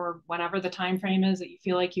or whatever the time frame is that you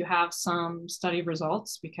feel like you have some study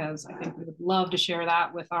results, because I think we would love to share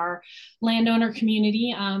that with our landowner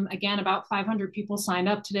community. Again, about 500 people signed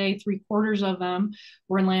up today. 3/4 of them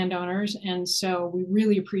were landowners. And so we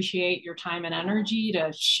really appreciate your time and energy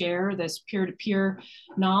to share this peer-to-peer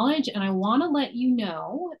knowledge. And I want to let you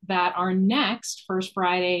know that our next First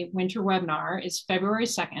Friday winter webinar is February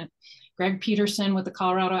 2nd. Greg Peterson with the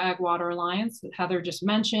Colorado Ag Water Alliance that Heather just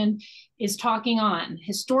mentioned is talking on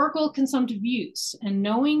historical consumptive use, and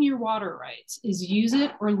knowing your water rights is use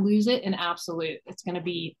it or lose it in absolute. It's going to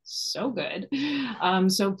be so good.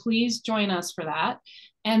 So please join us for that.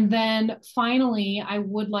 And then finally, I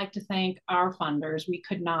would like to thank our funders. We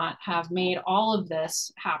could not have made all of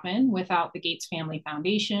this happen without the Gates Family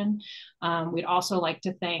Foundation. We'd also like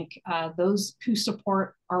to thank those who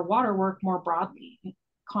support our water work more broadly.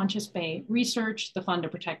 Conscious Bay Research, the Fund to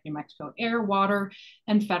Protect New Mexico Air, Water,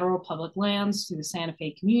 and Federal Public Lands through the Santa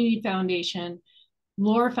Fe Community Foundation,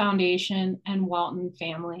 Lore Foundation, and Walton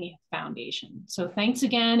Family Foundation. So thanks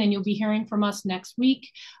again, and you'll be hearing from us next week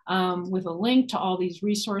with a link to all these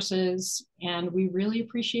resources. And we really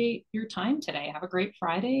appreciate your time today. Have a great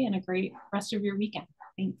Friday and a great rest of your weekend.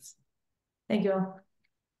 Thanks. Thank you all.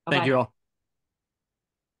 Thank you all.